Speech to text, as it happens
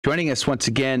Joining us once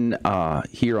again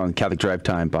here on Catholic Drive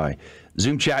Time by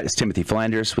Zoom chat is Timothy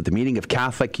Flanders with the Meaning of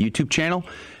Catholic YouTube channel,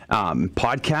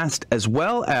 podcast, as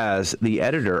well as the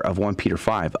editor of 1 Peter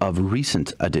 5 of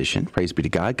recent edition. Praise be to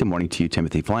God. Good morning to you,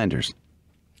 Timothy Flanders.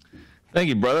 Thank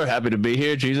you, brother. Happy to be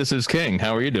here. Jesus is King.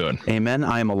 How are you doing? Amen.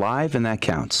 I am alive, and that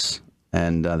counts.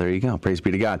 And there you go. Praise be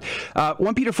to God.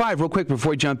 1 Peter 5, real quick before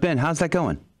we jump in. How's that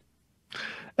going?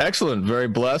 Excellent. Very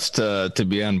blessed to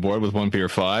be on board with 1 Peter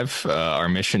 5. Our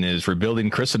mission is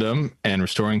rebuilding Christendom and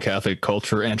restoring Catholic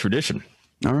culture and tradition.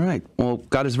 All right. Well,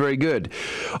 God is very good.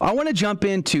 I want to jump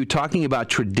into talking about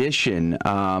tradition.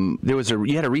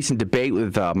 You had a recent debate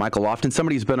with Michael Lofton.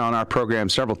 Somebody's been on our program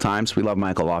several times. We love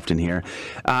Michael Lofton here,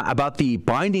 about the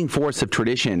binding force of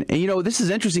tradition. And, this is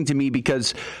interesting to me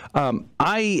because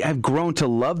I have grown to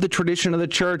love the tradition of the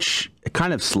church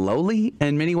kind of slowly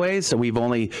in many ways. So we've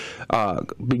only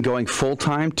been going full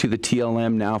time to the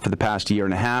TLM now for the past year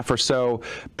and a half or so.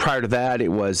 Prior to that, it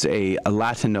was a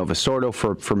Latin Novus Ordo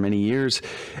for many years.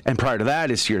 And prior to that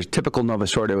is your typical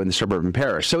Novus Ordo in the suburban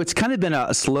parish. So it's kind of been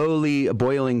a slowly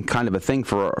boiling kind of a thing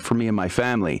for me and my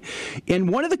family. And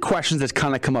one of the questions that's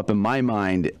kind of come up in my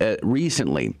mind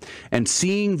recently, and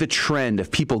seeing the trend of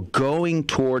people going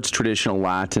towards traditional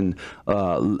Latin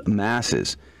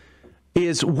masses,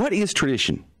 is what is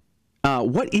tradition?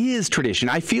 What is tradition?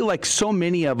 I feel like so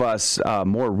many of us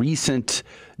more recent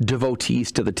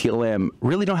devotees to the TLM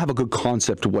really don't have a good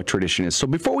concept of what tradition is. So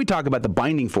before we talk about the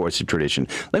binding force of tradition,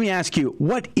 let me ask you,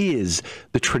 what is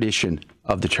the tradition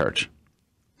of the church?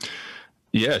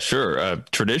 Yeah, sure.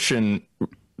 Tradition,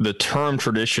 the term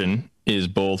tradition is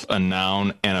both a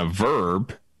noun and a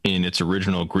verb in its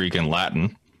original Greek and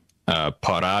Latin,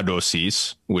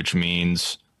 paradosis, which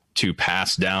means to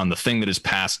pass down, the thing that is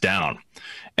passed down.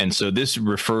 And so this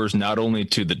refers not only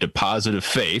to the deposit of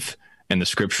faith and the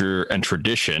scripture and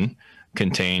tradition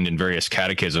contained in various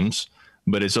catechisms,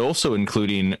 but it's also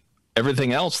including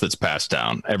everything else that's passed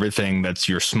down, everything that's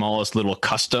your smallest little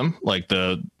custom, like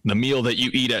the meal that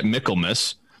you eat at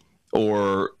Michaelmas,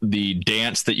 or the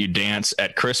dance that you dance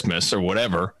at Christmas, or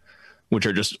whatever, which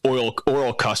are just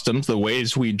oral customs, the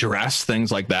ways we dress, things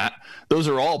like that. Those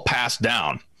are all passed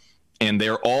down. And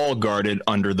they're all guarded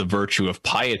under the virtue of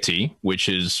piety, which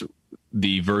is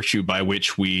the virtue by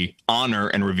which we honor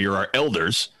and revere our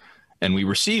elders, and we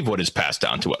receive what is passed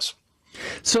down to us.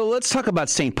 So let's talk about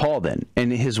St. Paul then,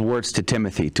 and his words to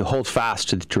Timothy, to hold fast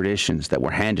to the traditions that were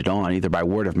handed on either by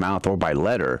word of mouth or by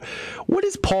letter. What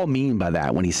does Paul mean by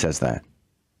that when he says that?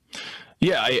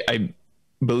 Yeah, I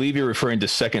believe you're referring to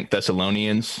 2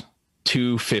 Thessalonians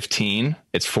 2:15.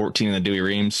 It's 14 in the Douay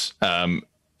Rheims.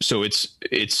 So it's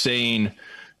saying,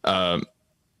 let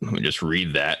me just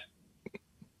read that.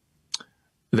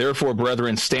 Therefore,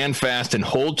 brethren, stand fast and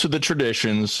hold to the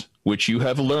traditions which you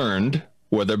have learned,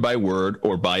 whether by word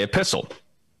or by epistle.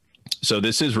 So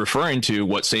this is referring to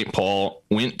what St. Paul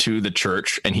went to the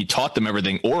church, and he taught them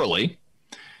everything orally,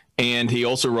 and he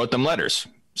also wrote them letters.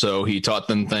 So he taught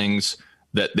them things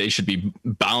that they should be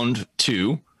bound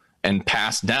to and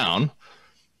passed down,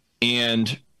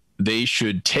 and they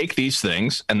should take these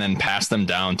things and then pass them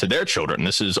down to their children.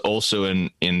 This is also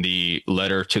in the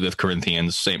letter to the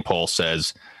Corinthians. St. Paul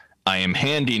says, I am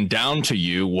handing down to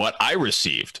you what I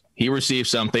received. He received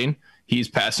something. He's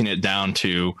passing it down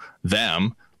to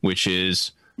them, which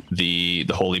is the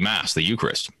Holy Mass, the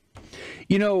Eucharist.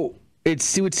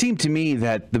 It would seem to me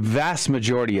that the vast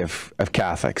majority of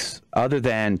Catholics, other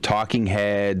than talking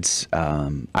heads,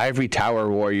 ivory tower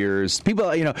warriors, people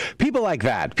like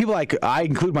that, people like, I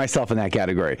include myself in that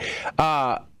category.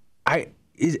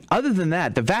 Other than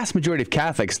that, the vast majority of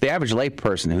Catholics, the average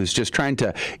layperson who's just trying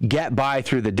to get by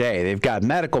through the day, they've got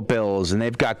medical bills and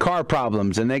they've got car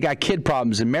problems and they got kid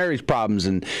problems and marriage problems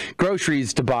and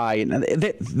groceries to buy. And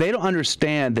they don't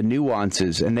understand the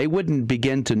nuances, and they wouldn't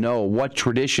begin to know what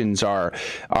traditions are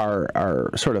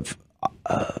sort of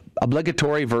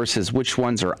obligatory versus which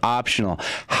ones are optional.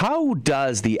 How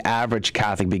does the average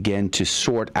Catholic begin to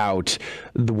sort out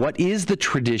what is the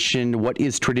tradition, what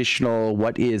is traditional,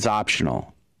 what is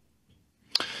optional?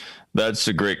 That's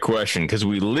a great question, because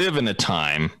we live in a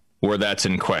time where that's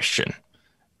in question.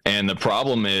 And the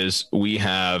problem is we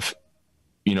have,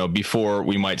 before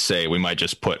we might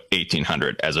just put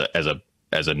 1800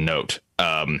 as a note.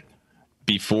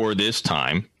 Before this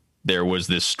time, there was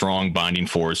this strong binding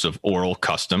force of oral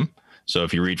custom. So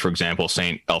if you read, for example,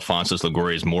 St. Alphonsus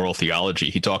Liguori's Moral Theology,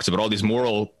 he talks about all these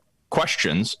moral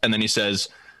questions, and then he says,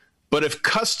 but if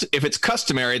it's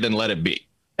customary, then let it be.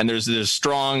 And there's this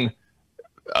strong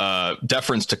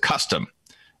deference to custom.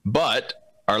 But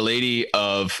Our Lady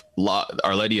of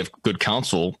Good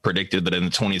Counsel predicted that in the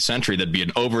 20th century, there'd be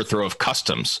an overthrow of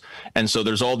customs. And so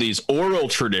there's all these oral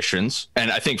traditions.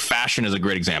 And I think fashion is a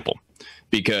great example,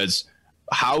 because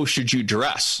how should you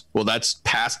dress? Well, that's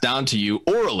passed down to you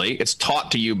orally. It's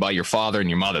taught to you by your father and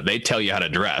your mother. They tell you how to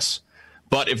dress.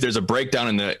 But if there's a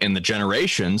breakdown in the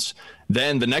generations,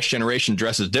 then the next generation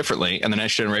dresses differently, and the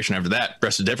next generation after that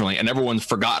dresses differently, and everyone's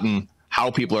forgotten how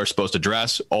people are supposed to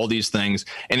dress, all these things.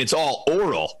 And it's all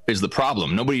oral is the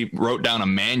problem. Nobody wrote down a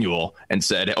manual and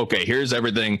said, okay, here's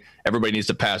everything everybody needs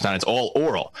to pass down. It's all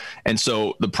oral. And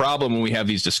so the problem when we have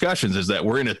these discussions is that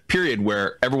we're in a period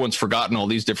where everyone's forgotten all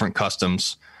these different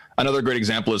customs. Another great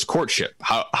example is courtship.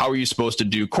 How are you supposed to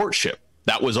do courtship?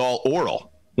 That was all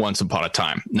oral once upon a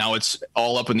time. Now it's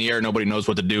all up in the air. Nobody knows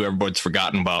what to do. Everybody's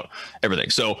forgotten about everything.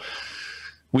 So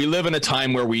we live in a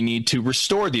time where we need to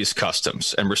restore these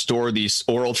customs and restore these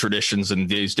oral traditions and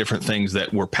these different things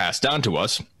that were passed down to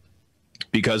us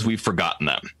because we've forgotten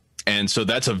them. And so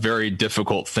that's a very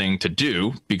difficult thing to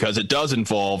do, because it does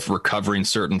involve recovering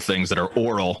certain things that are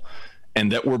oral and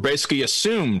that were basically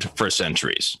assumed for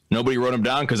centuries. Nobody wrote them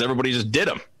down because everybody just did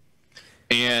them.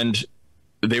 And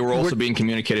they were also being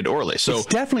communicated orally. So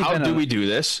how do we do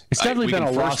this? It's definitely been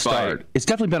a lost art. It's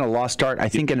definitely been a lost art, I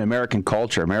think, in American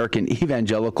culture, American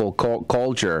evangelical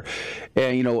culture.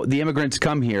 And, you know, the immigrants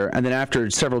come here, and then after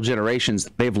several generations,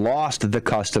 they've lost the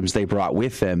customs they brought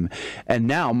with them. And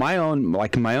now my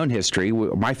own history,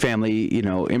 my family, you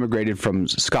know, immigrated from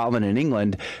Scotland and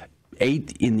England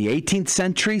in the 18th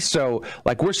century. So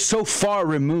like we're so far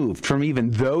removed from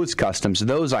even those customs,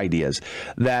 those ideas,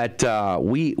 that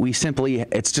we simply,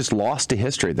 it's just lost to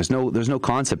history. There's no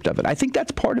concept of it. I think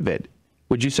that's part of it.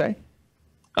 Would you say?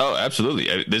 Oh,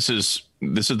 absolutely. This is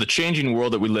the changing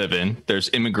world that we live in. There's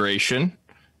immigration,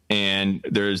 and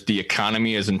there's the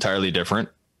economy is entirely different.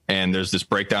 And there's this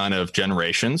breakdown of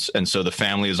generations. And so the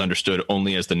family is understood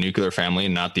only as the nuclear family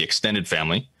and not the extended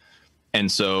family.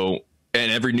 And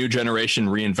every new generation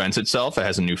reinvents itself. It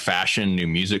has a new fashion, new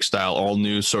music style, all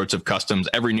new sorts of customs.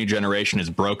 Every new generation is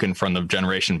broken from the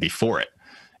generation before it.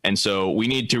 And so we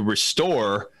need to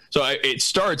restore. So it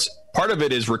starts, part of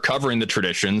it is recovering the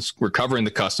traditions, recovering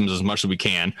the customs as much as we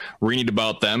can, reading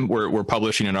about them. We're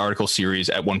publishing an article series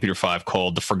at 1 Peter 5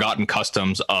 called The Forgotten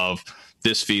Customs of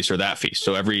This Feast or That Feast.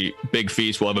 So every big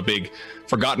feast will have a big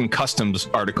Forgotten Customs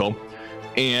article.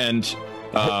 And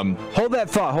hold that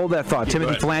thought.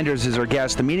 Timothy Flanders is our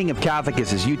guest. The Meaning of Catholic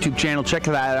is his YouTube channel. Check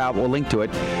that out. We'll link to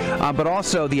it. But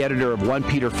also the editor of 1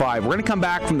 Peter 5. We're going to come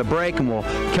back from the break and we'll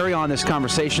carry on this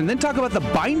conversation. Then talk about the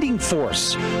binding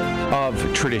force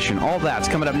of tradition. All that's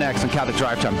coming up next on Catholic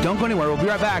Drive Time. Don't go anywhere. We'll be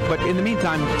right back. But in the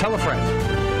meantime, tell a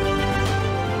friend.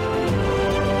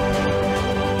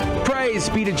 Praise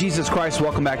be to Jesus Christ.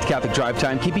 Welcome back to Catholic Drive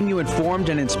Time, keeping you informed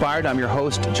and inspired. I'm your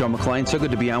host, Joe McClain. So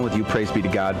good to be on with you. Praise be to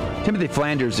God. Timothy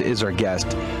Flanders is our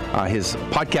guest. His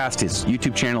podcast, his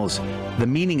YouTube channel is The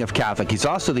Meaning of Catholic. He's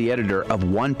also the editor of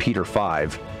 1 Peter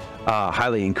 5.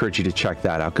 Highly encourage you to check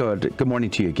that out. Good morning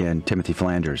to you again, Timothy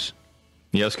Flanders.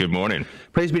 Yes, good morning.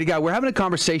 Praise be to God. We're having a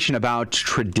conversation about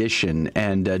tradition.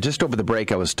 And just over the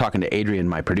break, I was talking to Adrian,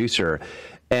 my producer,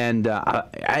 and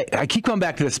I keep coming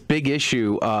back to this big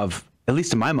issue of, at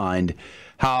least in my mind,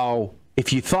 how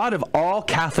if you thought of all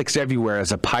Catholics everywhere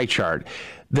as a pie chart,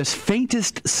 this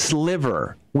faintest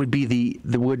sliver would be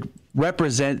would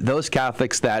represent those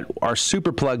Catholics that are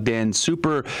super plugged in,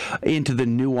 super into the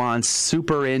nuance,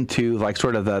 super into like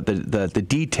sort of the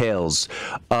details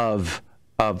of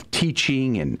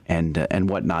teaching and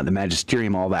whatnot, the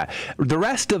magisterium, all that. The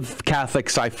rest of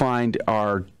Catholics, I find,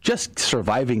 are just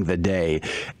surviving the day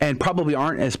and probably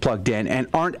aren't as plugged in and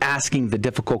aren't asking the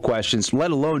difficult questions,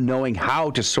 let alone knowing how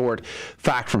to sort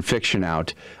fact from fiction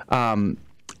out.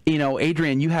 You know,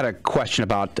 Adrian, you had a question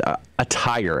about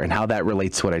attire and how that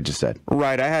relates to what I just said.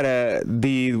 Right. I had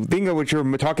the thing of what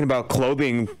you're talking about,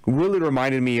 clothing, really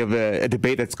reminded me of a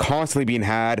debate that's constantly being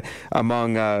had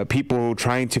among people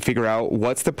trying to figure out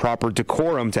what's the proper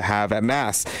decorum to have at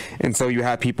Mass. And so you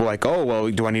have people like, oh, well,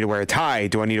 do I need to wear a tie?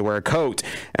 Do I need to wear a coat?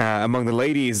 Among the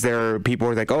ladies, there are people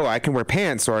who are like, oh, I can wear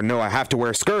pants, or no, I have to wear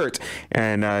a skirt,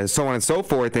 and so on and so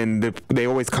forth. And they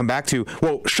always come back to,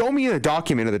 well, show me a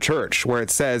document of the church where it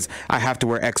says I have to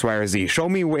wear X, Y, or Z. Show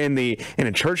me in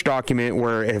a church document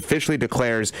where it officially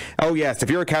declares, oh yes, if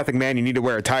you're a Catholic man, you need to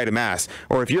wear a tie to Mass,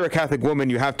 or if you're a Catholic woman,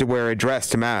 you have to wear a dress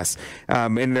to Mass.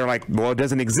 And they're like, well, it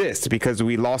doesn't exist because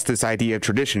we lost this idea of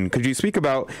tradition. Could you speak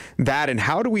about that, and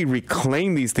how do we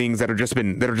reclaim these things they're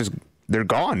they're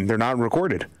gone, they're not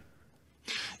recorded?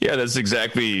 Yeah, that's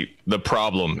exactly the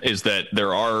problem, is that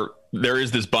there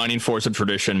is this binding force of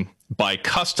tradition, by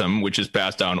custom, which is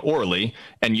passed down orally,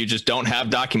 and you just don't have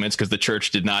documents because the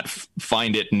church did not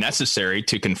find it necessary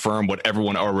to confirm what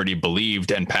everyone already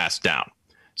believed and passed down.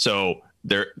 So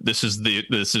this is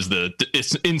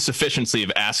the insufficiency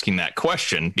of asking that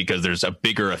question, because there's a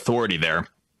bigger authority there.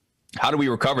 How do we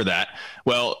recover that?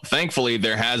 Well, thankfully,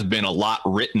 there has been a lot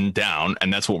written down,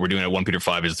 and that's what we're doing at 1 Peter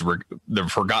 5 is the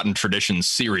Forgotten Traditions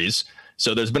series.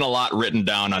 So there's been a lot written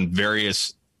down on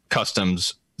various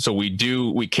customs. So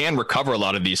we can recover a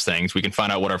lot of these things. We can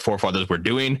find out what our forefathers were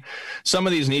doing. Some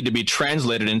of these need to be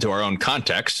translated into our own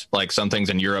context. Like some things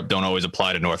in Europe don't always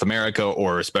apply to North America,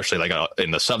 or especially like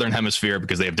in the Southern Hemisphere,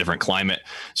 because they have different climate.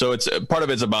 So it's part of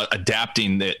it's about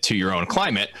adapting it to your own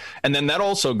climate. And then that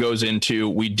also goes into,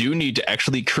 we do need to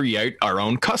actually create our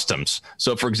own customs.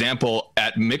 So for example,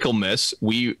 at Michaelmas,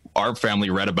 our family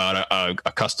read about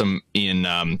a custom in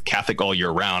Catholic All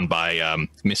Year Round by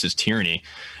Mrs. Tierney.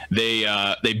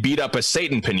 They beat up a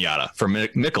Satan pinata for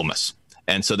Michaelmas.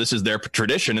 And so this is their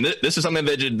tradition. And this is something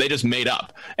that they just made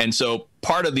up. And so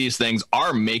part of these things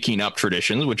are making up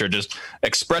traditions, which are just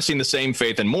expressing the same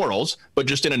faith and morals, but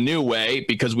just in a new way,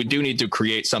 because we do need to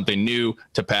create something new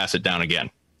to pass it down again.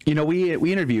 You know, we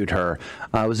interviewed her.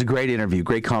 It was a great interview,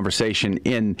 great conversation.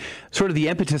 And sort of the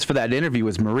impetus for that interview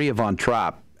was Maria von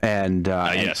Trapp. And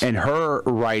her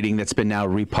writing that's been now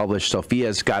republished.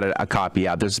 Sophia's got a copy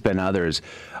out. There's been others,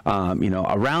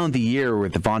 around the year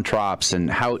with the Von Trapps, and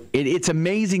how it's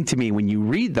amazing to me when you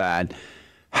read that,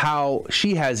 how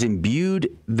she has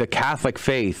imbued the Catholic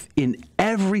faith in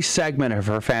every segment of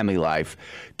her family life,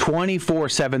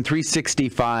 24/7,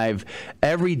 365,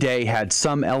 every day had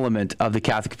some element of the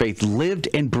Catholic faith lived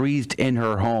and breathed in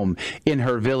her home, in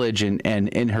her village, and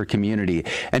in her community.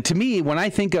 And to me, when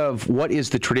I think of what is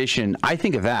the tradition, I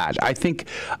think of that. I think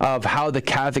of how the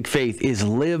Catholic faith is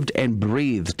lived and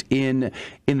breathed in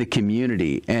the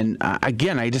community. And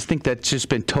again, I just think that's just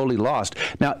been totally lost.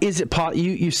 Now, is it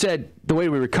you said the way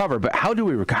we recover, but how do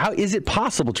we recover? How is it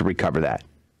possible to recover that?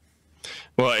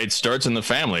 Well, it starts in the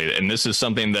family, and this is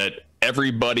something that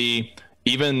everybody,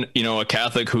 even, a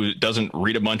Catholic who doesn't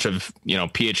read a bunch of,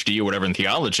 PhD or whatever in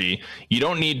theology, you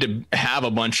don't need to have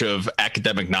a bunch of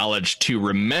academic knowledge to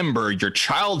remember your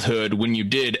childhood when you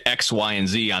did X, Y, and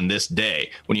Z on this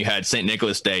day, when you had St.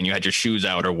 Nicholas Day and you had your shoes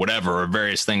out or whatever, or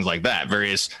various things like that,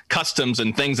 various customs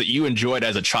and things that you enjoyed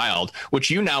as a child, which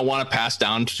you now want to pass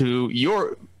down to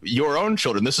your own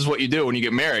children. This is what you do when you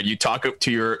get married. You talk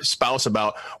to your spouse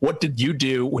about what did you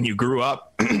do when you grew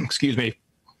up, excuse me,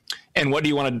 and what do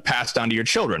you want to pass down to your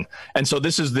children? And so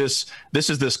this is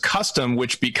this custom,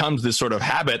 which becomes this sort of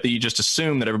habit that you just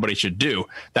assume that everybody should do.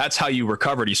 That's how you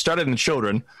recover it. You start it in the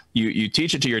children, you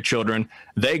teach it to your children,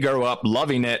 they grow up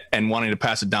loving it and wanting to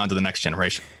pass it down to the next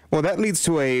generation. Well, that leads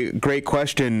to a great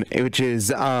question, which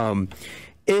is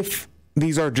if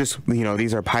these are just,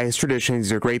 these are pious traditions,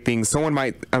 these are great things, someone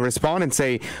might respond and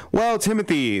say, well,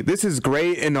 Timothy, this is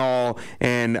great and all,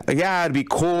 and yeah, it'd be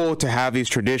cool to have these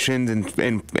traditions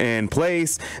in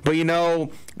place, but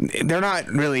they're not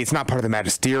really, it's not part of the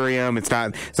magisterium, it's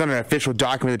not an official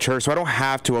document of the church, so I don't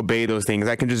have to obey those things.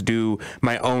 I can just do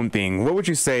my own thing. What would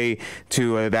you say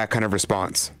to that kind of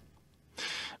response?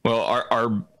 Well,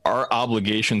 our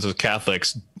obligations as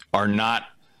Catholics are not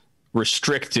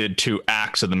restricted to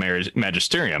acts of the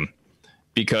magisterium,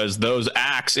 because those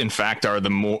acts, in fact, are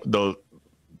the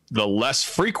less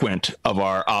frequent of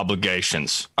our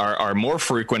obligations. Our more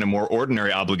frequent and more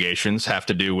ordinary obligations have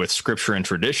to do with scripture and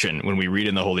tradition, when we read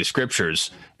in the Holy Scriptures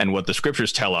and what the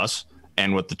scriptures tell us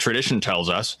and what the tradition tells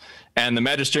us. And the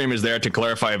magisterium is there to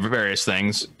clarify various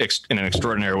things in an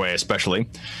extraordinary way, especially.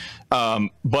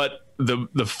 But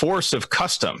the force of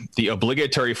custom, the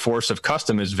obligatory force of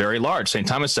custom, is very large. St.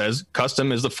 Thomas says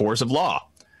custom is the force of law.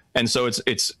 And so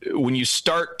it's when you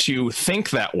start to think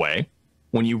that way,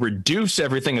 when you reduce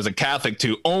everything as a Catholic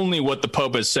to only what the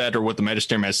Pope has said or what the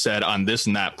magisterium has said on this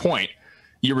and that point,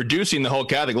 you're reducing the whole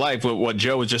Catholic life with what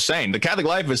Joe was just saying. The Catholic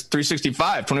life is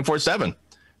 365, 24/7.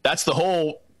 That's the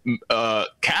whole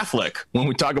Catholic. When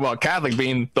we talk about Catholic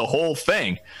being the whole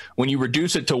thing, when you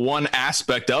reduce it to one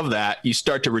aspect of that, you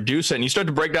start to reduce it and you start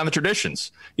to break down the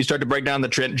traditions. You start to break down the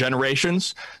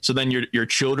generations. So then your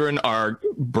children are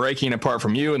breaking apart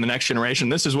from you and the next generation.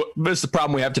 This is the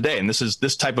problem we have today. And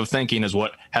this type of thinking is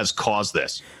what has caused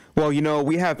this. Well,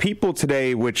 we have people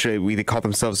today which they call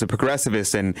themselves the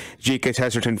progressivists, and G.K.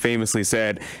 Chesterton famously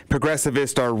said,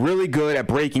 progressivists are really good at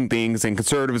breaking things, and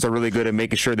conservatives are really good at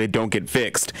making sure they don't get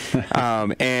fixed.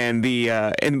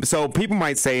 And so people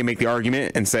might make the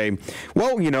argument and say,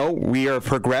 well, we are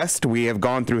progressed, we have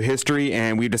gone through history,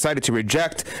 and we've decided to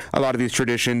reject a lot of these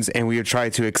traditions, and we have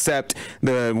tried to accept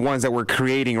the ones that we're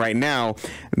creating right now.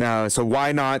 So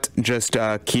why not just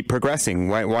keep progressing?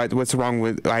 What's wrong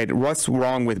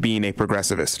with being a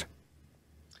progressivist?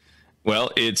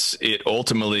 Well, it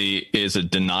ultimately is a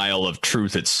denial of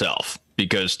truth itself,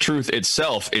 because truth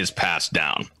itself is passed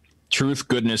down. Truth,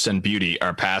 goodness, and beauty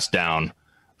are passed down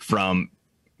from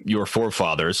your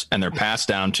forefathers, and they're passed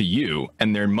down to you.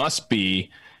 And there must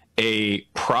be a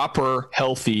proper,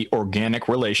 healthy, organic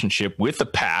relationship with the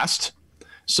past,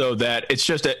 so that it's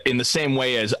just in the same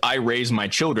way as I raise my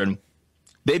children,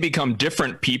 they become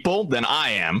different people than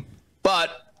I am,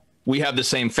 but we have the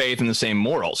same faith and the same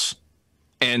morals.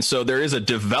 And so there is a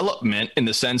development in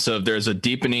the sense of there's a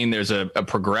deepening, there's a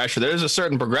progression, there's a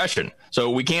certain progression.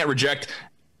 So we can't reject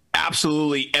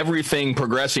absolutely everything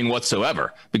progressing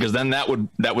whatsoever, because then that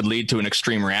would lead to an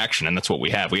extreme reaction. And that's what we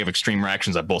have. We have extreme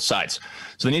reactions on both sides.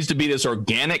 So there needs to be this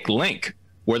organic link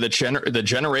where the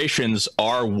generations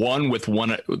are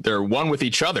they're one with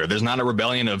each other. There's not a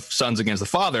rebellion of sons against the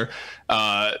father.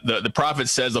 The prophet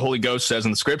says, the Holy Ghost says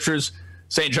in the scriptures,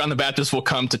 St. John the Baptist will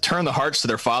come to turn the hearts to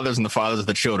their fathers and the fathers of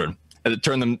the children, and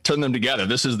to turn them together.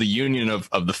 This is the union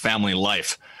of the family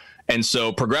life. And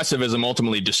so progressivism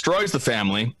ultimately destroys the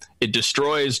family. It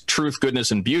destroys truth,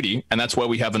 goodness, and beauty. And that's why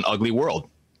we have an ugly world.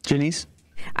 Janice?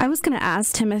 I was going to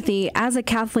ask Timothy, as a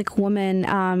Catholic woman,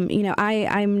 I'm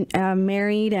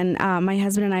married, and my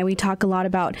husband and I, we talk a lot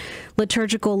about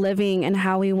liturgical living and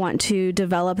how we want to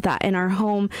develop that in our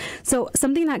home. So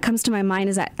something that comes to my mind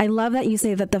is that I love that you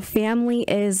say that the family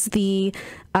is the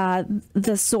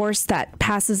source that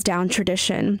passes down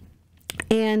tradition.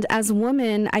 And as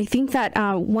women, I think that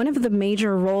one of the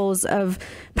major roles of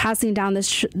passing down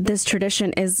this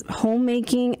tradition is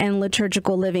homemaking and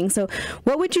liturgical living. So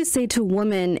what would you say to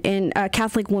women,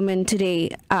 Catholic women today?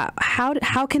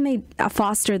 How can they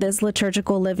foster this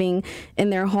liturgical living in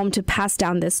their home to pass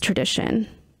down this tradition?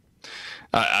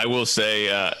 I will say,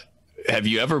 have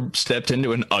you ever stepped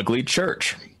into an ugly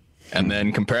church? And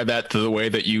then compare that to the way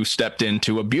that you stepped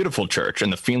into a beautiful church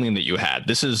and the feeling that you had.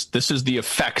 This is the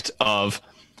effect of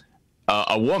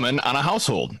a woman on a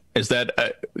household, is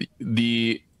that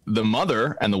the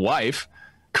mother and the wife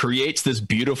creates this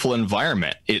beautiful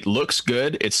environment. It looks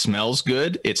good. It smells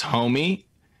good. It's homey.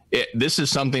 This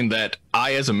is something that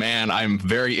I, as a man, I'm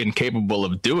very incapable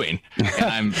of doing. And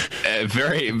I'm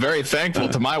very, very thankful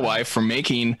to my wife for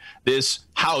making this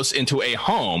house into a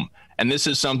home. And this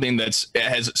is something that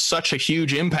has such a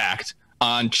huge impact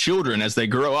on children as they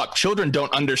grow up. Children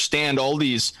don't understand all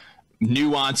these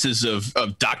nuances of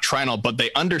doctrinal, but they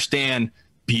understand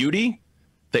beauty.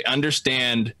 They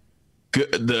understand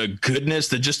the goodness,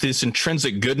 just this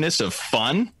intrinsic goodness of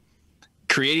fun,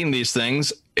 creating these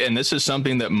things. And this is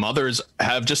something that mothers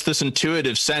have just this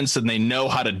intuitive sense, and they know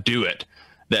how to do it.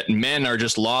 That men are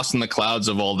just lost in the clouds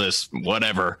of all this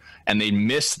whatever, and they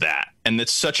miss that. And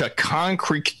it's such a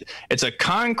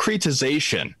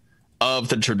concretization of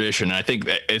the tradition. I think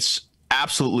that it's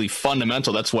absolutely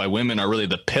fundamental. That's why women are really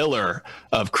the pillar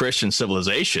of Christian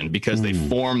civilization, because they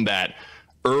form that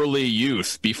early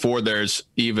youth before there's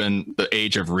even the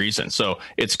age of reason. So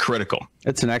it's critical.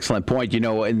 That's an excellent point.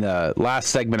 In the last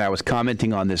segment, I was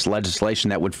commenting on this legislation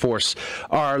that would force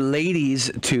our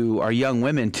young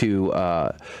women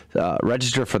to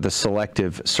register for the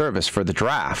selective service for the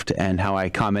draft, and how I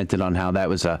commented on how that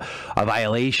was a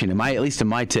violation, at least in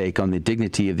my take, on the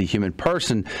dignity of the human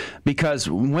person, because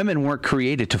women weren't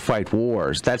created to fight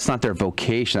wars. That's not their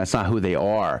vocation. That's not who they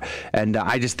are. And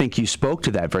I just think you spoke to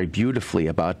that very beautifully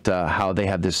about how they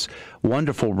have this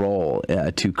wonderful role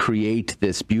to create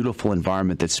this beautiful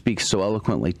environment that speaks so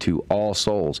eloquently to all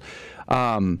souls.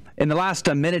 In the last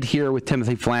minute here with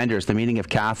Timothy Flanders, the Meaning of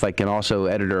Catholic, and also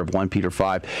editor of 1 Peter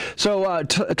 5. So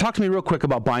talk to me real quick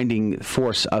about Binding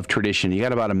Force of Tradition. You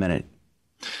got about a minute.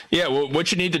 Yeah, well,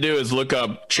 what you need to do is look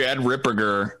up Chad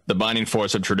Ripperger, The Binding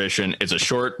Force of Tradition. It's a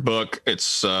short book.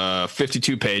 It's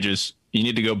 52 pages. You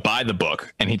need to go buy the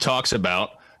book. And he talks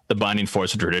about the binding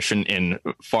force of tradition in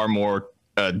far more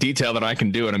detail than I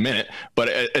can do in a minute, but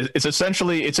it's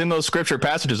essentially, it's in those scripture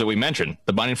passages that we mentioned,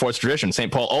 the binding force of tradition. St.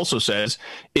 Paul also says,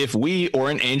 if we or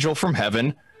an angel from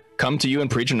heaven come to you and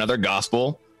preach another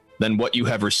gospel than what you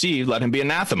have received, let him be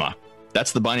anathema.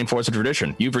 That's the binding force of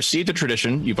tradition. You've received a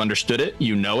tradition, you've understood it,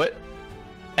 you know it,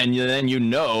 and then you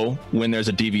know when there's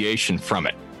a deviation from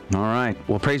it. All right.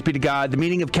 Well, praise be to God. The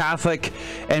Meaning of Catholic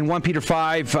and 1 Peter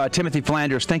 5, Timothy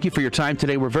Flanders, thank you for your time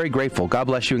today. We're very grateful. God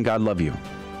bless you and God love you.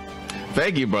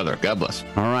 Thank you, brother. God bless.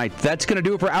 All right. That's going to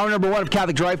do it for hour number 1 of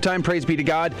Catholic Drive Time. Praise be to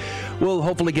God. We'll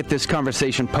hopefully get this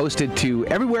conversation posted to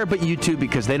everywhere but YouTube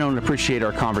because they don't appreciate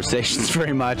our conversations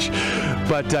very much.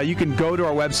 But you can go to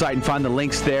our website and find the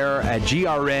links there at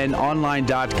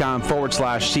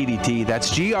grnonline.com/CDT.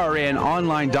 That's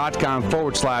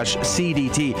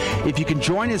grnonline.com/CDT. If you can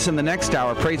join us in the next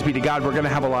hour, praise be to God, we're going to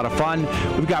have a lot of fun.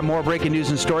 We've got more breaking news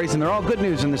and stories, and they're all good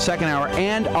news in the second hour,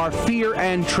 and our Fear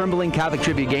and Trembling Catholic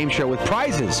Trivia Game Show with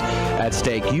prizes at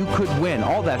stake. You could win.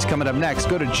 All that's coming up next.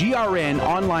 Go to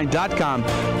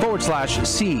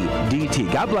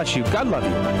grnonline.com/CDT. God bless you. God love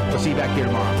you. We'll see you back here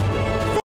tomorrow.